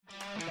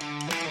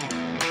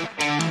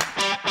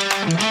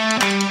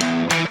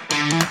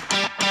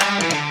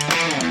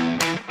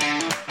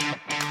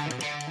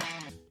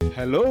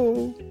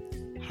Hello.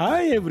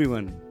 Hi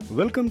everyone.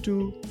 Welcome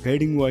to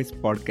Guiding Voice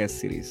podcast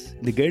series,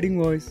 The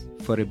Guiding Voice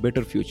for a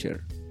Better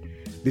Future.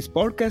 This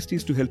podcast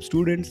is to help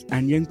students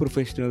and young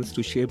professionals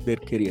to shape their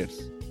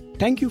careers.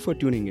 Thank you for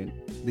tuning in.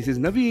 This is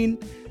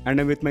Naveen and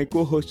I'm with my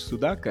co-host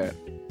Sudhakar.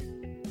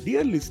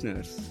 Dear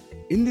listeners,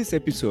 in this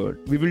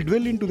episode, we will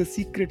dwell into the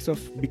secrets of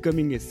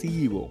becoming a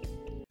CEO.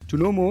 To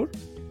know more,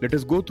 let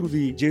us go through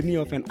the journey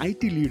of an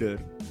IT leader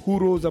who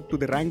rose up to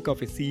the rank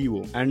of a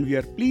CEO, and we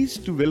are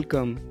pleased to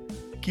welcome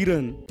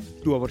Kiran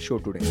to our show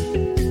today.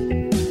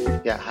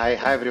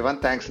 Hi everyone.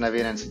 Thanks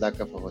Naveen and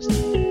Sudhakar for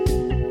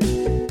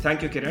hosting.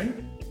 Thank you,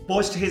 Kiran.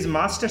 Post his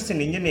Masters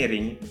in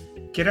Engineering,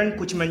 Kiran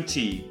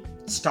Kuchimanchi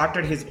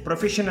started his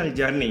professional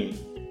journey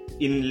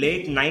in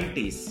late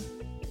 90s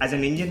as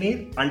an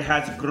engineer and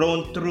has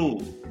grown through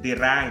the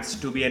ranks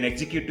to be an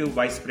Executive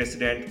Vice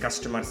President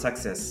Customer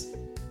Success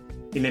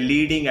in a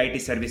leading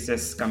IT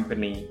services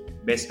company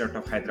based out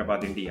of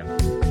Hyderabad, India.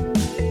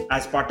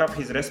 As part of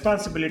his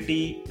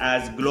responsibility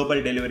as Global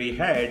Delivery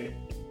Head,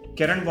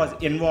 Kiran was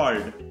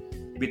involved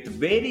with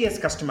various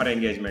customer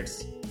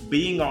engagements,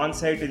 being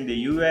on-site in the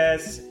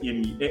US,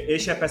 in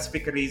Asia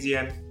Pacific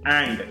region,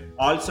 and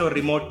also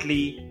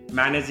remotely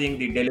managing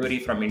the delivery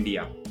from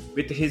India.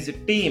 With his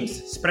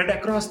teams spread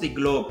across the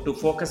globe to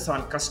focus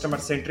on customer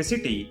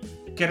centricity,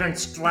 Kiran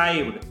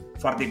strived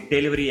for the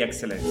delivery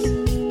excellence.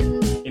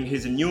 In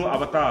his new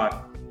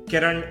avatar,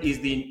 Kiran is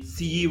the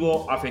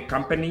CEO of a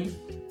company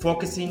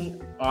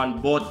focusing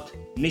on both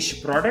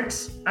niche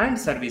products and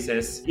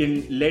services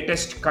in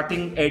latest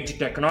cutting-edge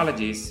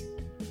technologies,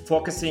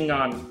 focusing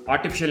on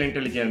artificial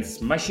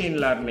intelligence, machine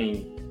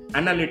learning,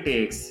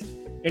 analytics,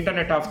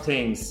 Internet of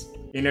Things,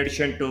 in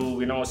addition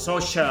to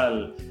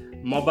social,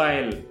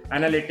 mobile,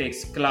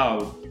 analytics,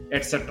 cloud,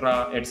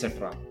 etc.,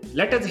 etc.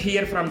 Let us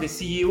hear from the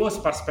CEO's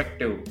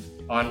perspective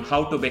on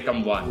how to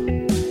become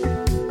one.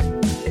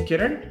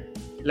 Kiran,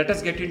 let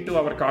us get into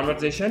our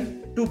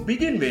conversation. To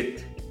begin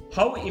with,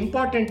 how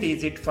important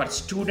is it for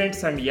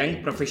students and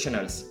young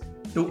professionals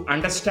to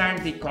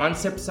understand the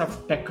concepts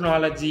of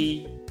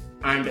technology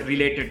and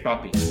related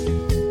topics?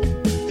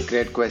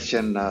 Great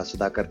question,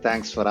 Sudhakar.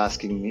 Thanks for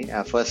asking me.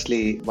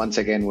 Firstly, once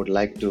again, would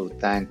like to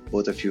thank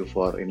both of you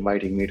for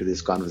inviting me to this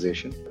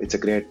conversation. It's a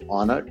great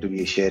honor to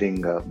be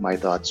sharing my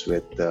thoughts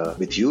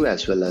with you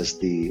as well as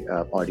the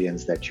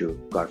audience that you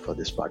got for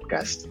this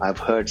podcast. I've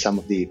heard some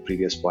of the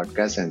previous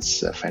podcasts and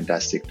it's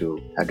fantastic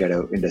to get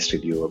an industry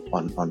view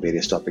on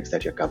various topics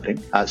that you're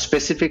covering.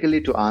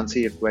 Specifically to answer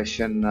your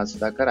question,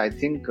 Sudhakar, I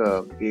think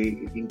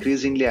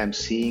increasingly I'm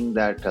seeing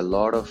that a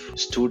lot of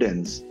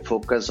students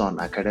focus on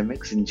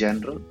academics in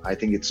general. I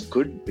think it's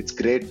good. It's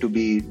great to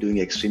be doing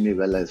extremely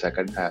well as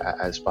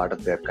part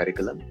of their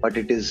curriculum. But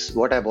it is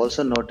what I've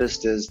also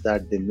noticed is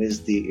that they miss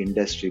the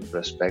industry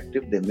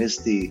perspective. They miss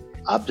the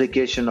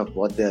application of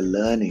what they're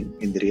learning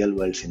in the real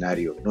world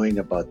scenario, knowing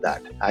about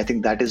that. I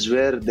think that is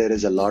where there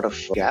is a lot of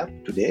gap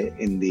today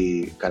in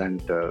the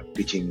current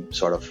teaching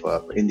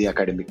in the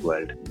academic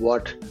world.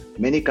 What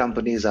many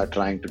companies are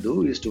trying to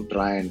do is to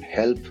try and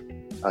help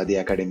the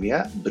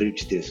academia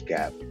bridge this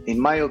gap. In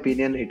my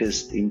opinion, it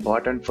is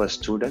important for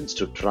students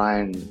to try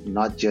and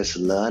not just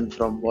learn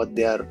from what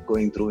they are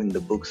going through in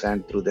the books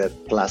and through their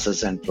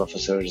classes and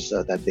professors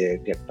that they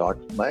get taught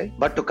by,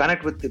 but to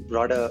connect with the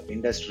broader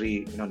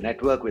industry,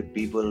 network with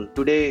people.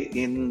 Today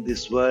in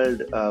this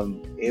world,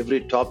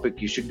 every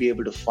topic, you should be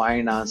able to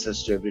find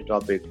answers to every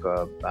topic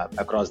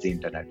across the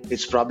internet.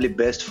 It's probably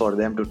best for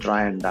them to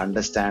try and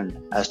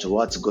understand as to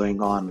what's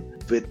going on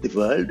with the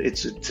world.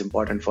 It's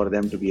important for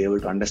them to be able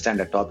to understand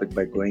a topic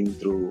by going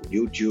through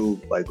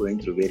YouTube, by going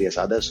through various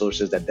other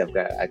sources that they've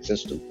got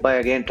access to, by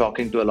again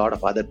talking to a lot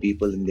of other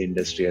people in the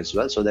industry as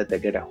well, so that they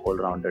get a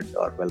whole-rounded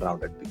or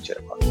well-rounded picture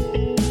about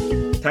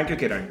it. Thank you,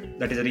 Kiran.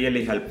 That is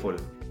really helpful.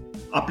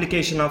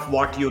 Application of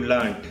what you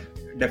learned,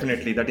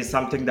 definitely that is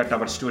something that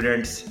our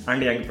students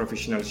and young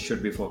professionals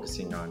should be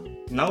focusing on.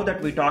 Now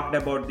that we talked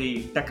about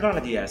the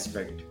technology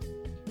aspect,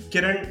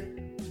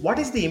 Kiran, what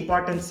is the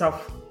importance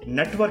of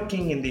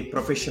networking in the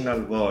professional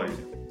world?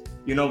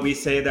 We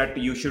say that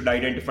you should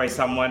identify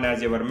someone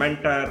as your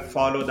mentor,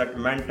 follow that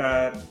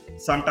mentor.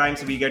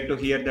 Sometimes we get to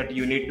hear that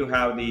you need to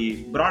have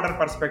the broader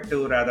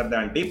perspective rather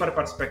than deeper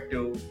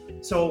perspective.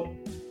 So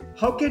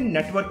how can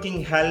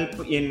networking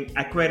help in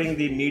acquiring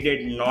the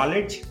needed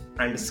knowledge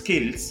and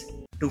skills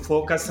to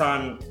focus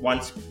on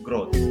one's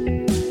growth?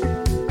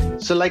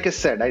 So like I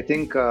said, I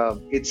think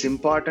it's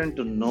important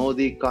to know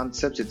the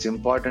concepts. It's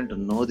important to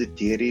know the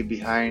theory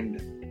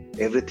behind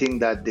everything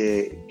that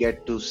they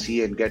get to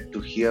see and get to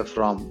hear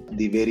from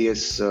the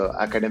various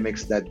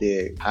academics that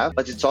they have.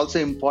 But it's also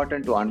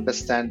important to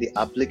understand the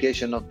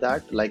application of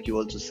that, like you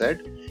also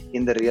said,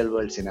 in the real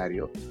world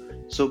scenario.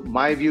 So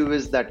my view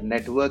is that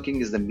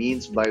networking is the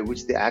means by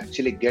which they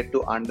actually get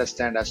to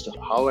understand as to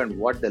how and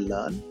what they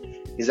learn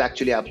is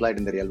actually applied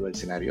in the real world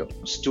scenario.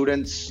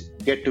 Students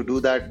get to do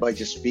that by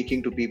just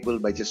speaking to people,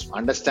 by just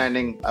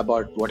understanding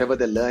about whatever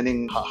they're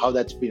learning, how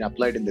that's been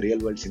applied in the real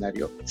world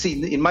scenario.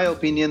 See, in my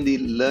opinion, the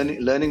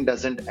learning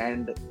doesn't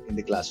end in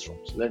the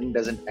classrooms. Learning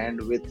doesn't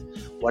end with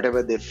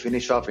whatever they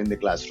finish off in the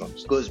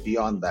classrooms. It goes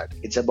beyond that.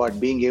 It's about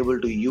being able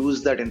to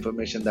use that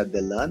information that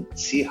they learn,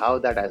 see how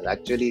that is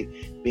actually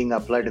being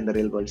applied in the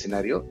real world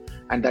scenario.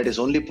 And that is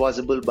only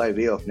possible by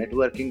way of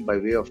networking, by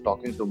way of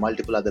talking to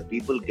multiple other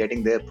people,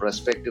 getting their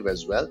perspective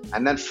as well,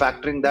 and then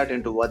factoring that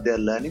into what they're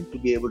learning to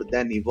be able to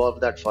then evolve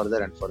that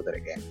further and further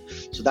again.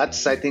 So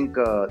that's, I think,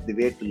 the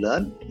way to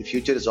learn. The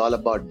future is all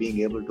about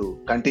being able to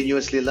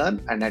continuously learn,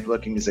 and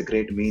networking is a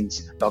great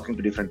means. Talking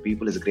to different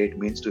people is a great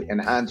means to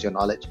enhance your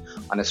knowledge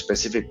on a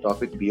specific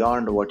topic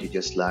beyond what you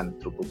just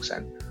learned through books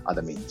and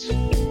other means.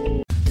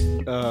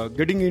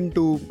 Getting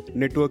into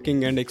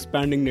networking and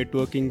expanding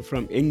networking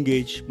from young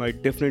age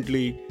might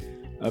definitely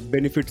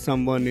benefit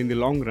someone in the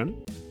long run.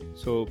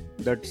 So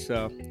that's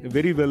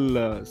very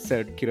well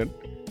said, Kiran.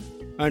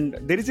 And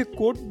there is a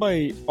quote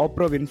by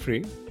Oprah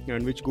Winfrey,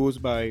 and which goes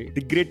by,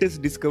 "The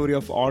greatest discovery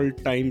of all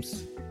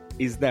times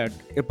is that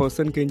a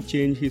person can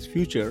change his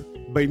future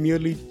by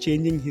merely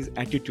changing his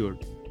attitude,"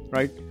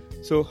 right?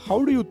 So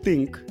how do you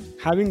think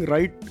having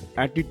right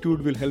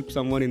attitude will help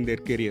someone in their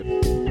career?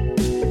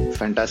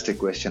 Fantastic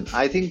question.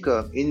 I think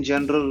in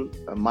general,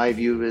 my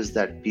view is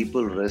that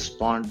people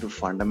respond to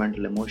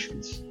fundamental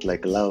emotions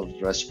like love,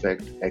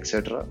 respect,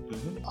 etc.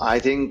 I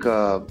think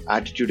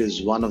attitude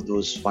is one of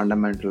those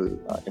fundamental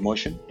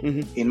emotion.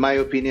 In my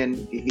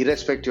opinion,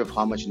 irrespective of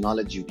how much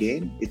knowledge you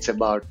gain, it's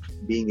about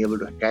being able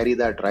to carry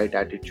that right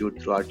attitude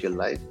throughout your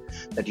life.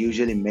 That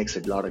usually makes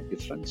a lot of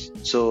difference.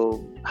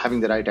 So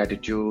having the right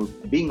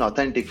attitude, being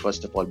authentic,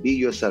 first of all, be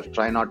yourself,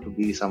 try not to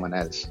be someone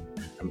else.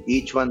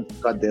 Each one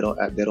got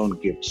their own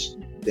gifts.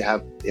 They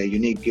have a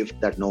unique gift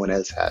that no one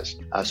else has.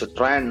 So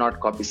try and not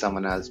copy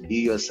someone else. Be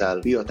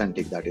yourself, be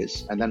authentic, that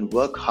is. And then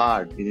work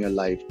hard in your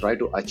life. Try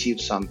to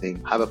achieve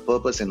something. Have a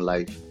purpose in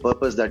life,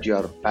 purpose that you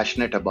are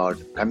passionate about.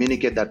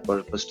 Communicate that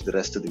purpose to the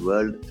rest of the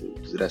world,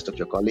 to the rest of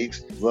your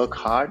colleagues. Work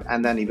hard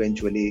and then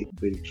eventually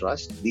build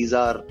trust. These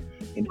are,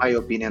 in my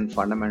opinion,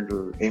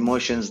 fundamental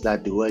emotions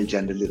that the world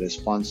generally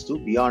responds to,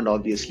 beyond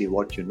obviously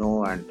what you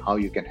know and how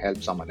you can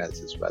help someone else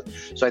as well.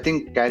 So I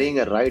think carrying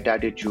a right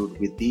attitude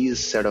with these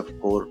set of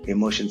core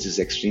emotions is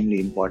extremely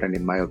important,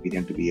 in my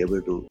opinion, to be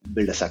able to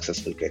build a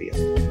successful career.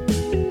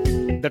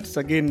 That's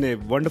again a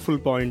wonderful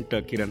point,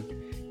 Kiran.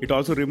 It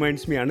also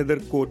reminds me another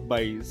quote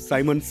by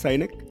Simon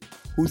Sinek,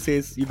 who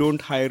says, "You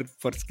don't hire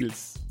for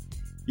skills,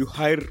 you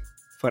hire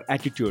for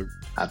attitude."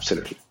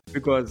 Absolutely.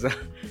 Because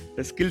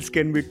the skills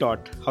can be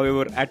taught,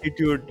 however,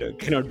 attitude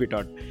cannot be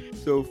taught.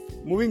 So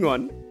moving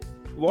on,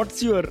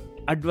 what's your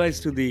advice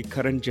to the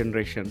current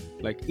generation?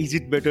 Like, is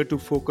it better to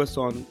focus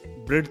on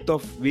breadth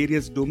of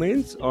various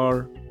domains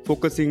or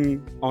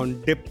focusing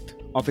on depth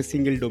of a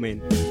single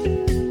domain?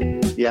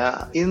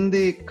 Yeah, in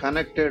the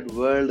connected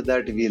world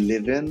that we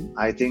live in,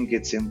 I think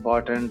it's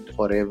important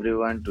for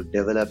everyone to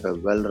develop a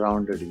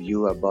well-rounded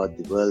view about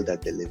the world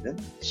that they live in.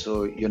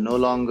 So you're no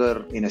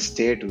longer in a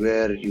state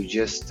where you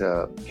just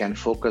can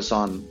focus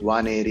on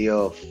one area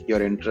of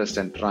your interest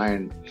and try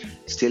and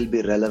still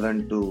be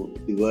relevant to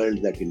the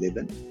world that we live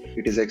in.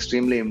 It is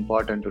extremely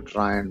important to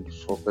try and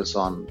focus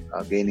on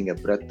gaining a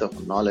breadth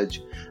of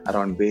knowledge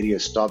around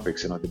various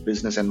topics, the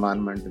business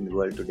environment in the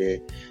world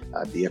today,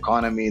 the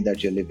economy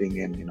that you're living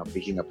in,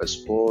 picking up a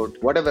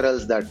sport, whatever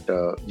else that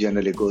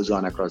generally goes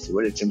on across the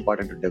world. It's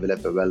important to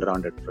develop a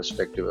well-rounded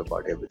perspective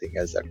about everything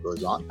else that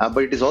goes on.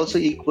 But it is also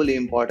equally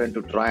important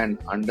to try and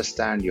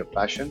understand your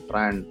passion,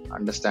 try and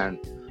understand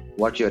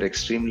what you're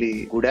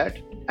extremely good at,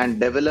 and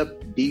develop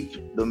deep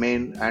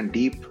domain and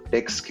deep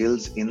tech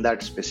skills in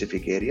that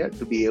specific area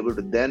to be able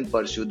to then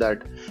pursue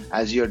that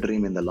as your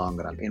dream in the long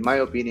run. In my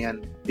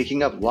opinion,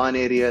 picking up one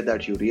area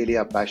that you really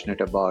are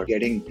passionate about,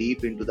 getting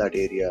deep into that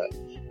area,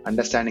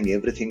 understanding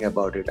everything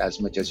about it as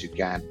much as you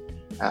can,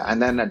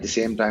 and then at the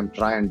same time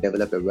try and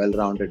develop a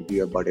well-rounded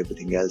view about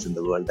everything else in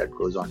the world that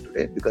goes on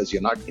today, because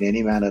you're not in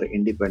any manner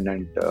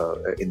independent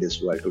in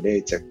this world. Today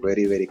it's a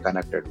very, very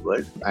connected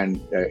world,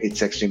 and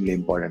it's extremely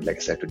important, like I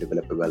said, to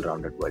develop a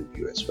well-rounded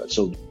worldview as well.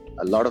 So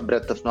a lot of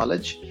breadth of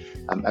knowledge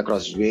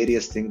across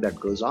various things that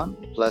goes on,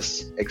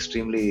 plus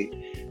extremely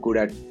good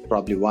at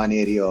probably one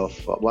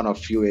of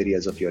few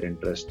areas of your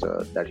interest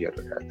that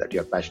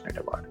you're passionate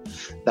about.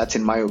 That's,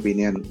 in my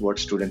opinion, what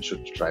students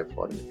should strive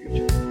for in the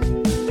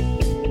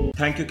future.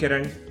 Thank you,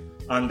 Kiran,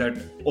 on that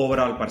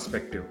overall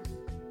perspective.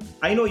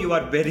 I know you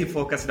are very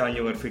focused on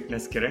your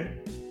fitness, Kiran.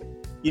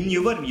 In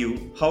your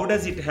view, how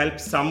does it help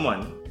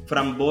someone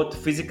from both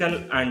physical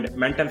and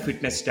mental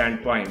fitness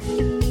standpoint?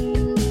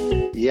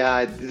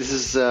 Yeah, this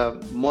is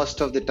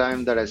most of the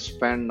time that I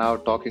spend now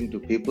talking to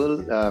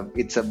people.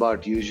 It's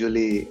about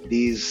usually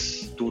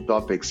these two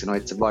topics.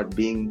 It's about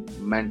being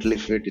mentally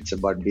fit. It's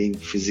about being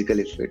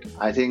physically fit.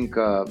 I think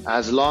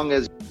as long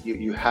as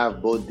you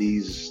have both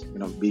these,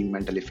 being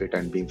mentally fit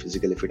and being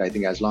physically fit. I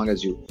think as long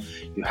as you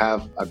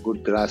have a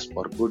good grasp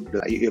or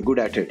you're good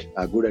at it,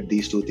 good at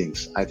these two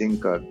things, I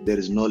think there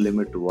is no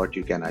limit to what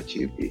you can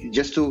achieve.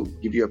 Just to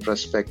give you a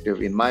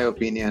perspective, in my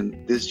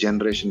opinion, this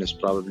generation is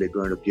probably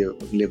going to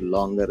live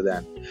longer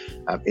than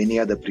any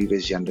other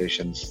previous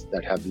generations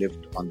that have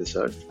lived on this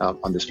earth,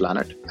 on this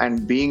planet.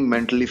 And being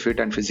mentally fit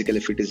and physically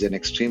fit is an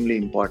extremely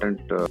important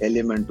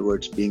element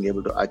towards being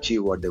able to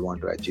achieve what they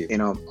want to achieve.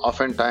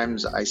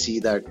 Oftentimes I see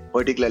that,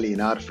 particularly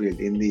in our field,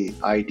 in the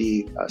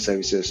IT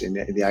services, in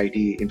the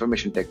IT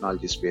information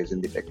technology space,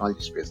 in the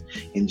technology space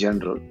in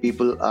general,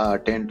 people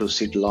tend to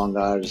sit long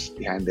hours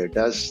behind their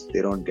desks.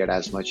 They don't get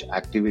as much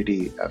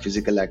activity,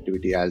 physical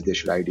activity, as they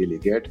should ideally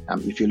get.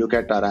 If you look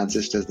at our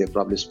ancestors, they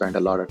probably spent a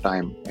lot of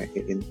time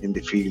in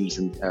the fields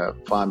and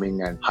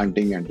farming and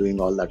hunting and doing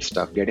all that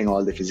stuff, getting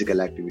all the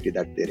physical activity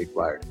that they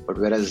required. But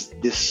whereas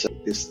this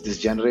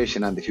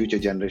generation and the future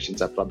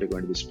generations are probably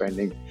going to be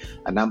spending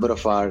a number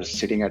of hours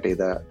sitting at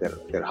either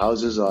their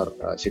houses or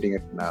sitting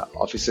at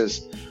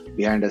offices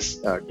behind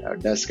a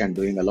desk and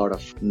doing a lot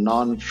of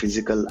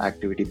non-physical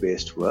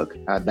activity-based work.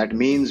 That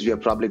means we are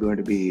probably going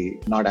to be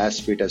not as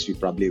fit as we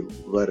probably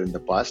were in the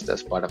past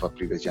as part of our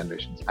previous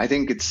generations. I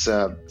think it's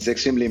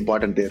extremely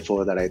important,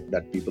 therefore,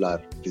 that people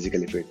are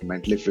physically fit,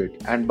 mentally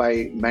fit. And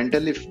by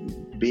mentally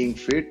being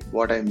fit,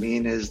 what I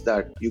mean is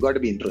that you got to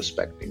be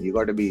introspecting. You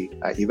got to be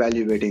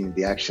evaluating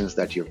the actions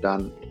that you've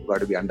done. You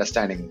got to be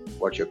understanding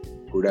what you're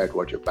good at,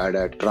 what you're bad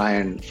at. Try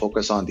and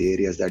focus on the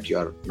areas that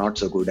you're not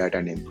so good at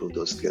and improve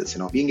those skills.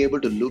 Being able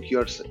to look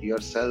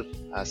yourself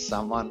as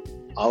someone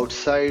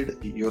outside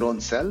your own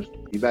self,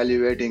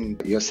 evaluating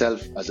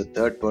yourself as a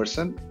third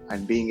person,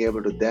 and being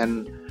able to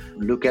then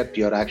look at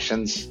your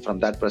actions from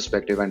that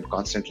perspective and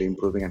constantly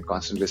improving and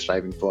constantly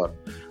striving for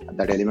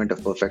that element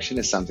of perfection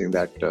is something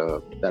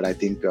that I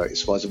think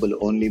is possible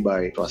only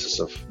by process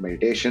of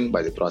meditation,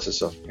 by the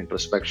process of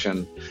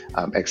introspection,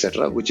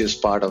 etc., which is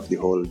part of the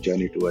whole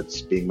journey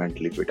towards being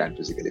mentally fit and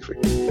physically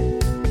fit.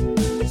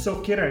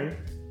 So Kiran,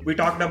 we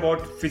talked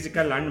about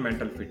physical and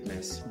mental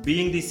fitness.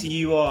 Being the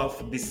CEO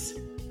of this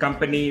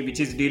company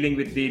which is dealing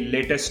with the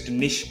latest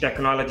niche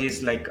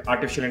technologies like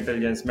artificial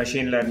intelligence,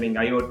 machine learning,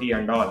 IoT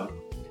and all,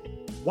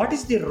 what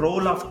is the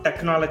role of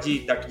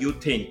technology that you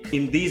think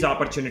in these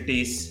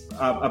opportunities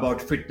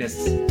about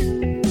fitness?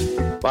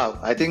 Wow,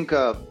 I think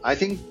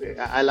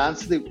I'll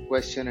answer the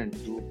question in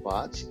two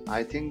parts.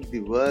 I think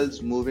the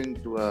world's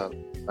moving to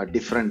a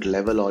different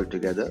level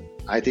altogether.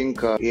 I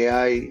think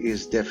AI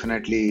is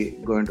definitely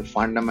going to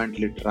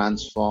fundamentally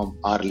transform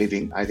our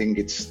living. I think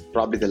it's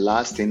probably the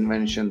last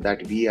invention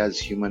that we as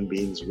human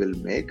beings will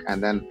make,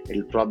 and then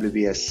it'll probably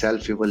be a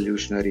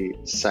self-evolutionary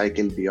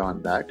cycle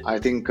beyond that. I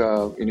think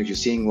if you're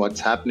seeing what's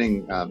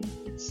happening,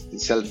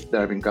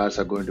 self-driving cars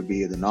are going to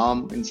be the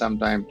norm in some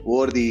time.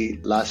 Over the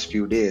last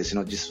few days,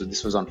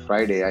 this was on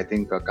Friday, I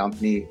think a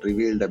company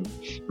revealed a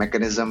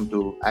mechanism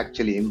to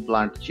actually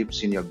implant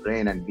chips in your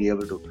brain and be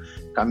able to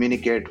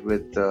communicate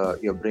with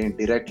your brain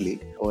directly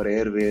over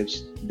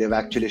airwaves. They've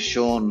actually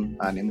shown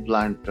an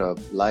implant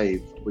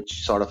live,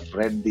 which sort of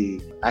read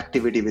the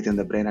activity within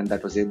the brain, and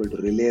that was able to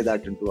relay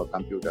that into a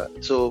computer.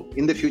 So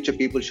in the future,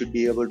 people should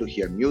be able to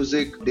hear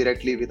music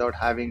directly without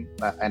having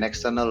an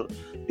external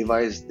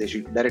device. They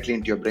should directly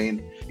into your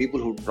brain. People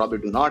who probably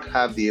do not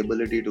have the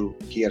ability to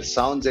hear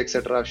sounds,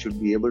 etc., should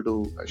be able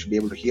to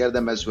hear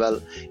them as well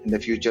in the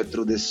future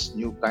through this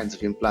new kinds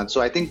of implants.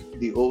 So I think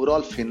the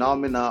overall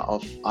phenomena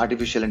of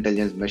artificial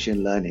intelligence,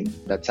 machine learning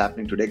that's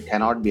happening today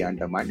cannot be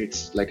undermined.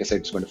 It's, like I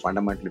said, it's going to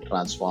fundamentally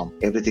transform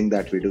everything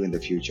that we do in the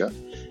future.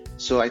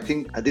 So I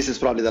think this is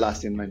probably the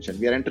last invention.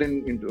 We are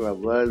entering into a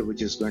world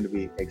which is going to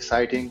be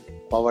exciting,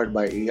 powered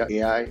by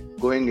AI,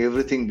 going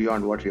everything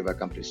beyond what we've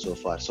accomplished so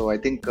far. So I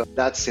think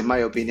that's, in my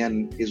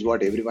opinion, is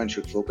what everyone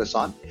should focus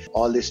on.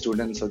 All the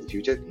students of the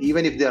future,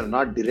 even if they are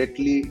not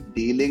directly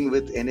dealing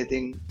with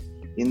anything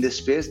in this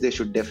space, they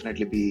should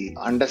definitely be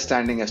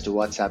understanding as to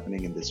what's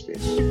happening in this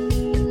space.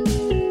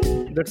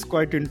 That's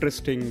quite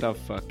interesting stuff,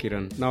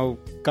 Kiran. Now,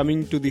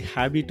 coming to the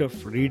habit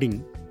of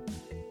reading,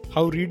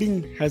 how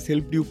reading has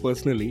helped you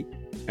personally,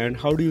 and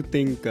how do you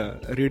think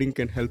reading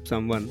can help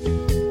someone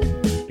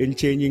in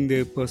changing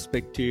their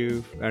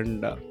perspective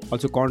and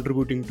also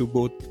contributing to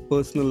both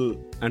personal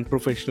and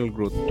professional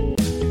growth?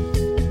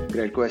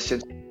 Great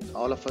question.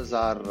 All of us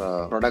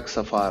are products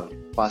of our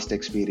past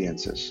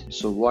experiences.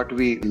 So what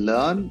we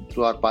learn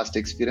through our past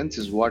experience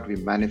is what we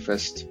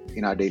manifest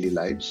in our daily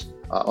lives,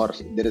 or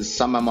there is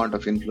some amount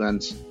of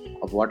influence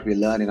of what we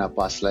learn in our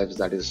past lives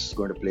that is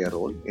going to play a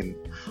role in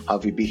how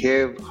we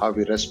behave, how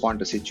we respond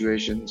to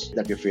situations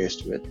that we're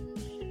faced with.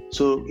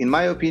 So in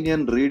my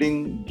opinion,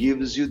 reading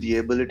gives you the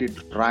ability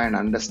to try and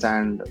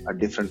understand a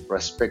different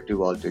perspective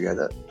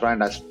altogether, try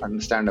and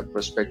understand a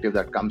perspective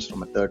that comes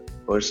from a third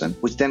person,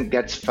 which then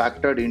gets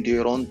factored into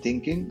your own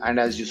thinking.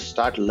 And as you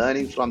start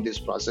learning from this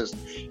process,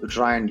 you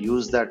try and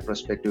use that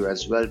perspective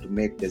as well to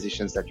make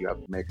decisions that you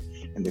have to make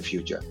in the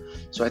future.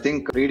 So I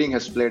think reading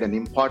has played an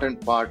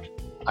important part,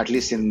 at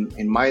least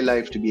in my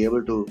life, to be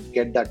able to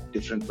get that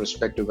different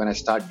perspective when I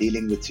start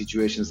dealing with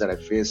situations that I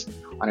face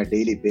on a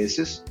daily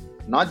basis.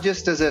 not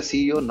just as a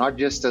CEO, not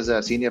just as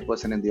a senior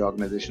person in the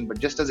organization, but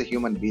just as a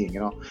human being,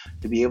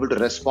 to be able to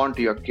respond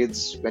to your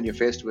kids when you're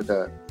faced with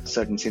a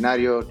certain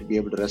scenario, to be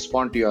able to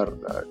respond to your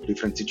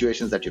different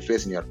situations that you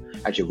face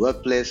at your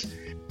workplace,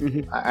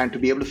 and to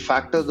be able to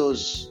factor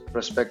those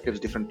perspectives,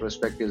 different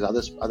perspectives,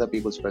 other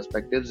people's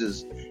perspectives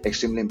is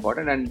extremely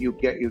important. And you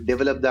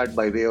develop that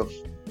by way of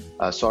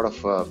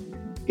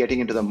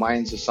getting into the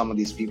minds of some of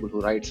these people who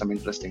write some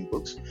interesting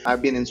books.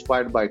 I've been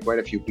inspired by quite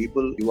a few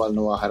people. Yuval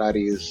Noah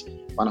Harari is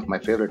one of my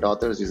favorite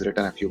authors. He's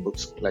written a few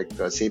books like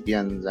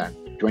Sapiens and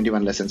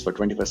 21 Lessons for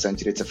 21st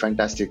Century.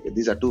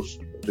 These are two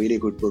really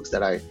good books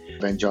that I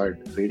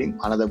enjoyed reading.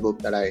 Another book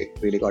that I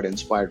really got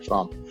inspired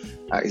from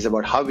is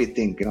about how we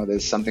think.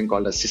 There's something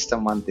called a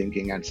System 1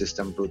 thinking and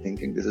System 2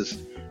 thinking. This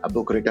is a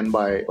book written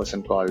by a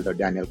person called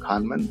Daniel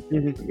Kahneman.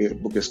 The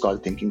book is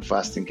called Thinking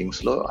Fast, Thinking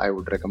Slow. I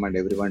would recommend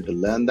everyone to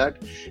learn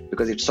that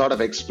because it sort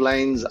of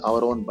explains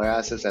our own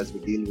biases as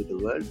we deal with the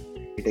world.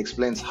 It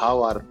explains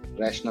how our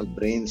rational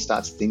brain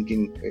starts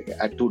thinking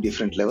at two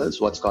different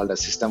levels, what's called a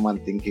System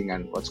 1 thinking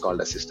and what's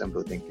called a System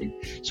 2 thinking.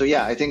 So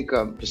yeah, I think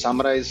to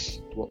summarize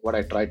what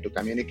I tried to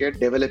communicate,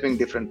 developing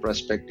different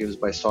perspectives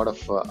by sort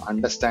of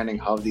understanding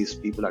how these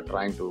people are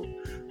trying to,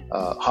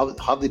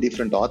 how the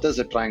different authors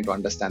are trying to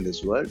understand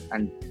this world,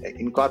 and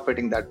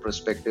incorporating that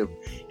perspective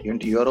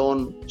into your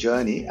own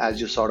journey as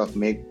you sort of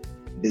make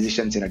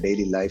decisions in a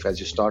daily life, as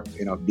you start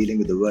dealing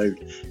with the world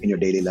in your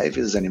daily life,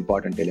 is an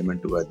important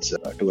element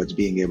towards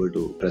being able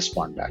to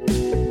respond back.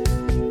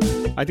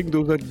 I think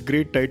those are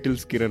great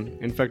titles, Kiran.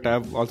 In fact, I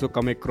have also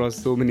come across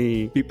so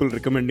many people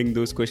recommending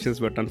those questions,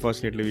 but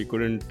unfortunately we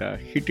couldn't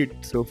hit it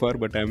so far,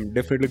 but I'm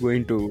definitely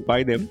going to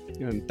buy them.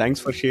 And thanks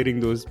for sharing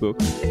those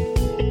books.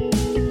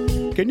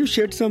 Can you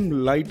shed some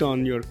light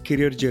on your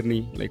career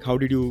journey? Like, how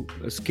did you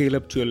scale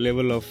up to a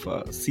level of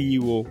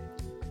CEO?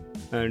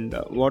 And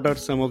what are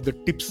some of the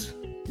tips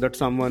that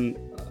someone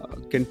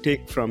can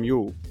take from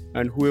you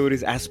and whoever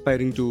is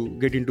aspiring to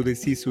get into the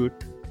C-suite?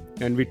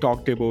 And we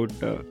talked about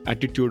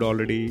attitude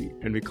already,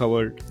 and we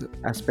covered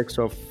aspects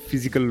of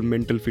physical,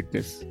 mental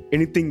fitness.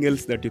 Anything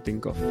else that you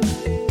think of?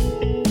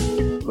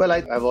 Well,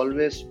 I've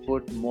always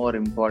put more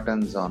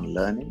importance on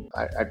learning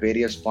at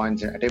various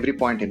points, at every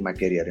point in my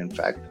career, in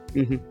fact.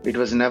 It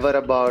was never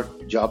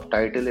about job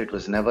title. It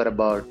was never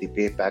about the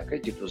pay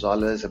package. It was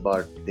always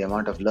about the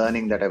amount of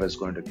learning that I was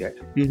going to get.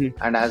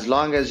 And as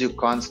long as you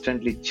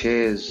constantly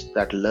chase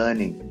that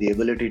learning, the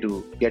ability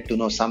to get to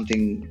know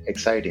something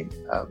exciting,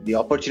 the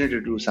opportunity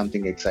to do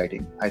something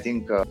exciting, I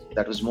think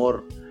that was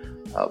more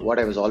what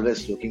I was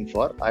always looking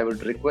for. I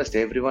would request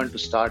everyone to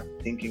start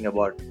thinking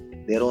about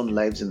their own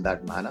lives in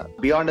that manner.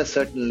 Beyond a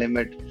certain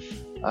limit,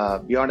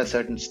 beyond a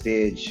certain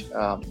stage,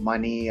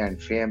 money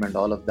and fame and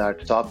all of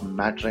that stop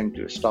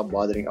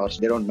bothering, or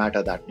they don't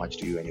matter that much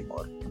to you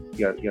anymore.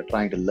 You're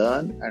trying to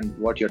learn, and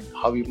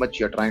how much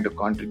you're trying to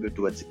contribute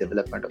towards the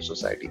development of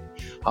society.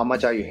 How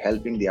much are you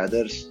helping the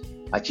others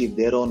achieve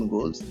their own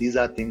goals? These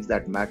are things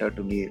that matter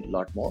to me a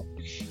lot more.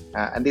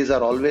 And these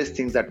are always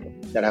things that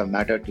have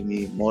mattered to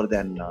me more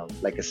than,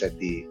 like I said,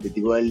 the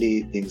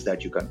worldly things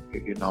that you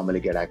normally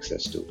get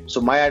access to. So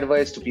my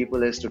advice to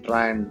people is to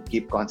try and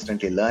keep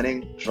constantly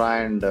learning, try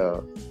and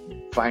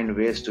find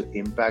ways to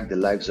impact the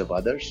lives of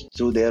others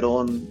through their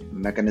own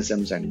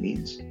mechanisms and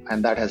means.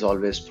 And that has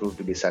always proved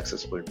to be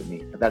successful to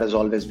me. That has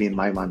always been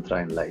my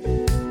mantra in life.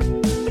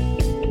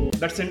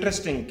 That's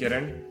interesting,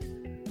 Kiran.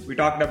 We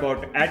talked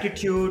about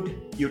attitude,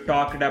 you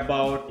talked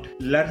about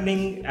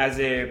learning as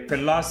a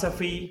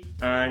philosophy,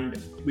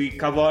 and we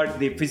covered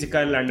the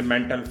physical and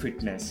mental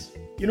fitness.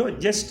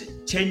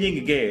 Just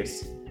changing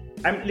gears,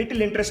 I'm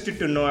little interested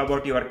to know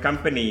about your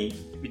company,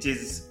 which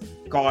is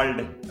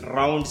called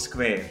Round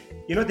Square.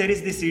 There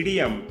is this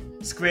idiom,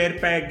 square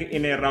peg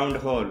in a round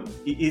hole.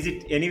 Is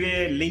it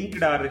anyway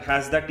linked, or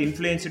has that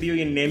influenced you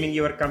in naming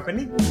your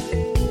company?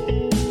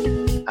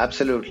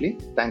 Absolutely.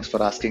 Thanks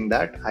for asking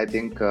that. I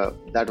think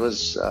that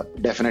was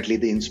definitely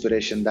the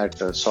inspiration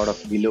that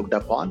we looked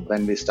upon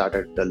when we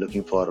started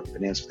looking for the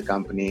names of the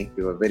company.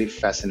 We were very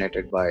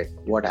fascinated by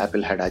what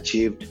Apple had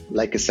achieved.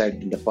 Like I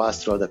said in the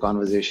past throughout the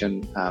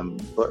conversation,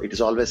 it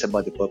is always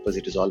about the purpose.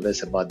 It is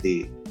always about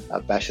the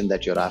passion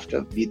that you're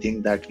after. We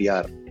think that we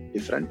are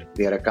different.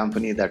 We are a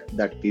company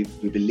that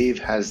we believe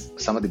has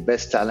some of the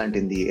best talent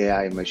in the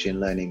AI, machine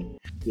learning,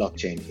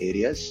 blockchain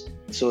areas.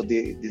 So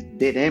the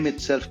name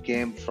itself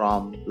came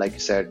from, like you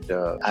said,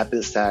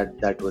 Apple's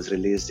ad that was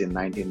released in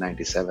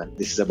 1997.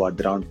 This is about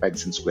the round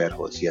pegs and square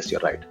holes. Yes,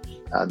 you're right.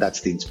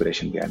 That's the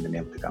inspiration behind the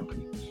name of the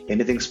company.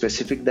 Anything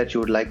specific that you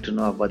would like to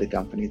know about the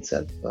company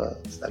itself?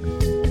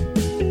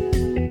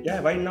 Yeah,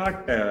 why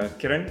not,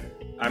 Kiran?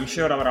 I'm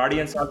sure our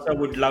audience also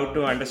would love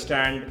to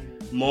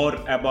understand more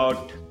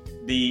about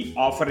the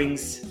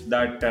offerings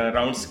that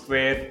Round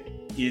Square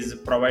is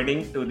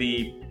providing to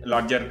the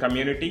larger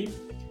community.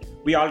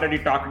 We already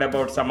talked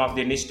about some of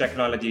the niche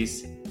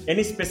technologies.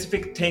 Any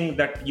specific thing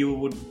that you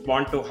would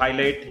want to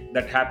highlight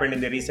that happened in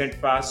the recent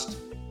past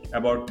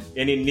about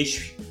any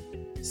niche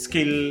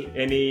skill,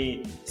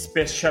 any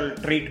special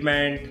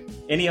treatment,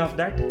 any of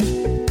that?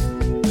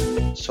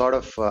 sort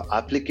of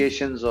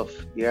applications of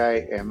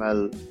AI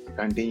ML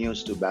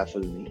continues to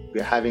baffle me.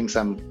 We're having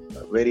some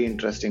very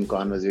interesting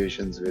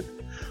conversations with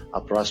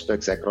our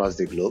prospects across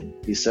the globe.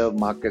 We serve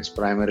markets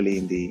primarily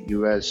in the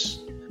US,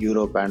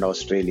 Europe, and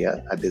Australia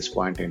at this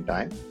point in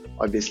time.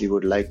 Obviously,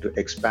 would like to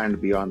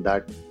expand beyond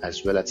that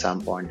as well at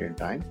some point in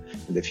time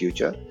in the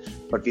future.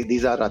 But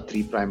these are our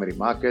three primary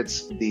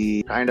markets.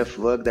 The kind of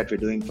work that we're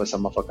doing for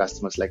some of our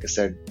customers, like I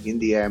said, in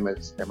the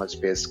ML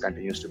space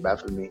continues to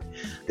baffle me.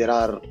 There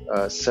are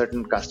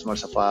certain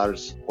customers of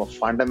ours who are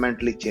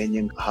fundamentally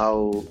changing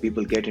how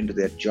people get into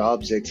their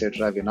jobs,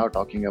 etc. We're now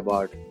talking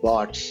about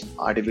bots,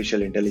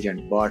 artificial intelligent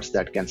bots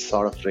that can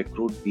sort of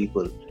recruit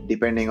people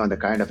depending on the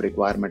kind of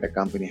requirement a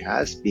company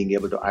has, being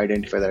able to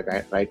identify the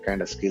right kind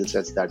of skill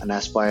sets that an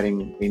aspiring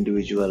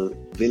individual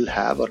will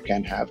have or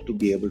can have to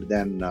be able to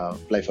then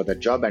apply for that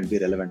job and be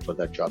relevant for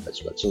that job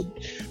as well. So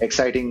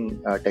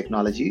exciting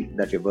technology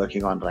that we're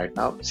working on right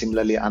now.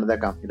 Similarly, another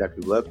company that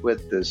we work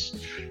with is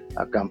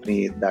a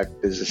company that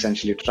is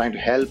essentially trying to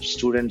help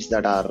students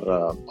that are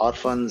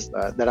orphans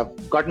that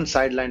have gotten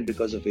sidelined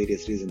because of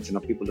various reasons.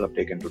 People who have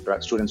taken to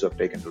drugs, students who have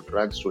taken to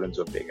drugs, students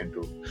who have taken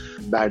to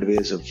bad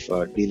ways of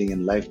dealing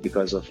in life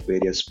because of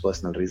various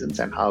personal reasons,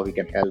 and how we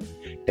can help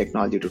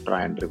technology to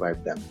try and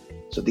revive them.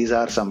 So these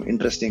are some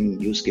interesting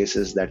use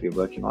cases that we're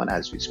working on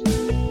as we speak.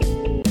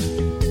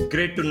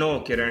 Great to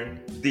know, Kiran.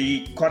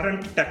 The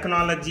current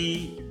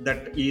technology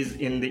that is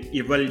in the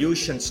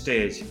evolution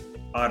stage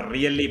are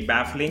really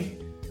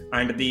baffling,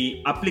 and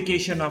the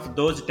application of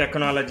those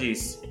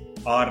technologies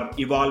are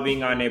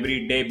evolving on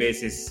everyday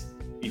basis,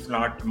 if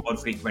not more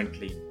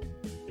frequently.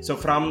 So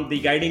from the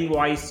Guiding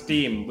Voice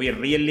team, we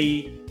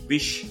really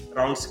wish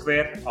Round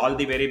Square all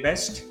the very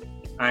best,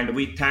 and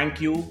we thank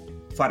you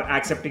for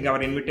accepting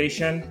our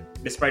invitation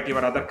despite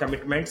your other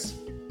commitments.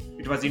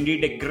 It was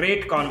indeed a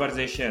great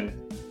conversation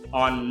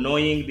on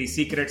knowing the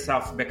secrets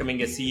of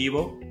becoming a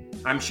CEO.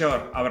 I'm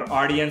sure our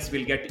audience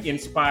will get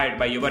inspired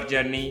by your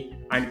journey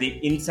and the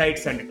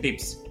insights and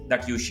tips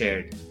that you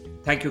shared.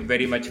 Thank you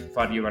very much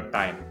for your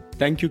time.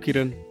 Thank you,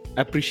 Kiran.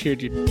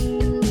 Appreciate it.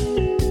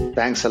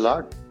 Thanks a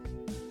lot.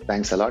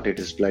 Thanks a lot. It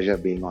is a pleasure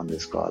being on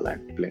this call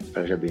and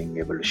pleasure being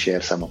able to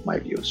share some of my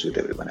views with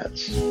everyone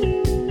else.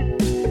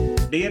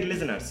 Dear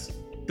listeners,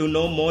 to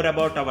know more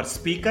about our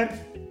speaker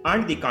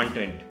and the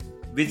content,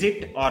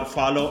 visit or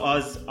follow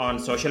us on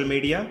social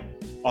media,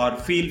 or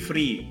feel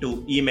free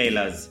to email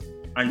us,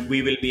 and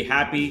we will be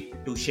happy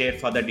to share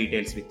further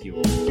details with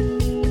you.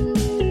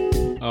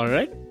 All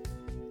right.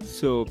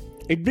 So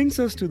it brings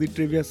us to the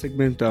trivia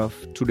segment of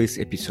today's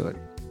episode.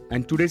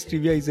 And today's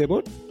trivia is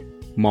about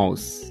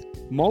mouse.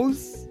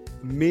 Mouse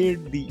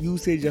made the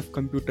usage of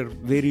computer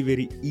very,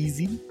 very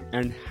easy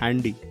and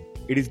handy.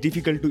 It is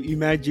difficult to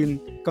imagine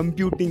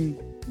computing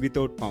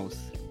without mouse.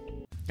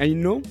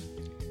 And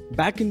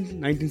back in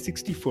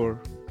 1964,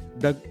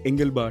 Doug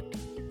Engelbart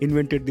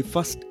invented the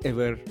first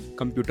ever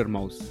computer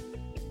mouse.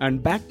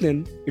 And back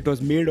then, it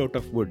was made out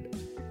of wood.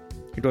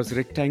 It was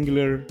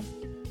rectangular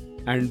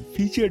and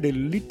featured a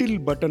little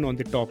button on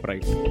the top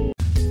right.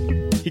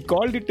 He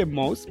called it a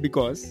mouse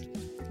because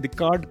the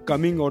card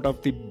coming out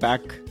of the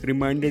back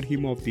reminded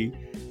him of the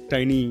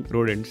tiny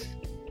rodents.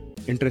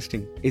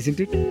 Interesting, isn't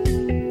it?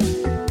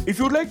 If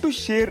you'd like to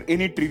share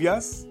any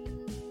trivias,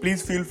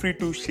 please feel free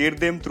to share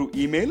them through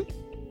email.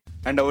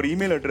 And our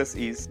email address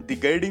is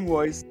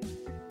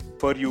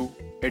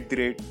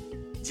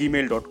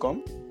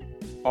theguidingvoiceforyou@gmail.com,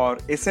 or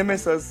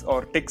SMS us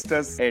or text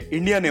us at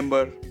India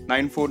number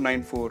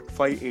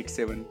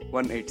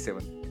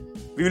 9494587187.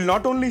 We will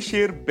not only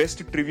share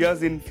best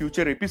trivias in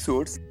future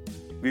episodes,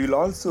 we will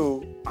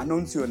also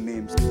announce your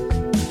names.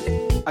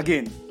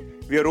 Again,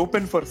 we are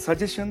open for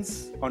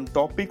suggestions on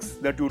topics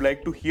that you would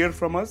like to hear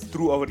from us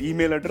through our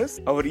email address.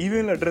 Our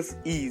email address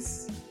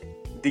is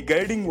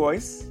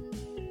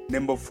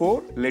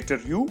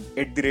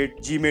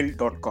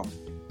theguidingvoice4u@gmail.com.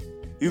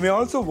 You may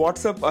also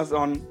WhatsApp us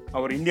on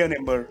our India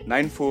number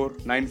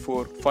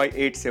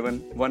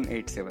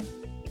 9494587187.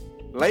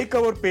 Like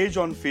our page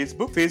on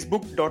Facebook,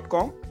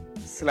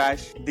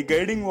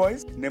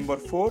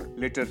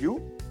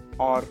 facebook.com/theguidingvoice4u,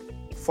 or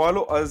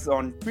follow us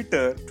on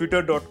Twitter,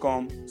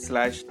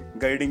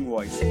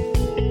 twitter.com/guidingvoice.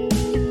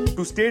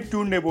 To stay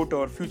tuned about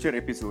our future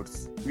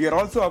episodes. We are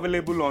also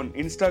available on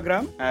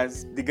Instagram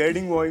as The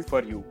Guiding Voice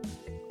for You.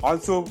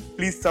 Also,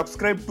 please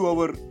subscribe to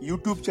our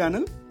YouTube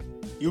channel,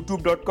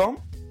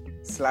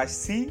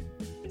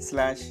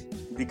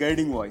 youtube.com/c/The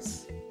Guiding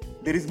Voice.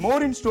 There is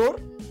more in store.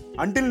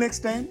 Until next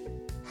time,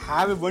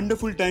 have a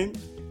wonderful time.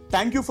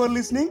 Thank you for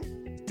listening.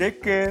 Take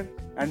care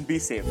and be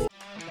safe.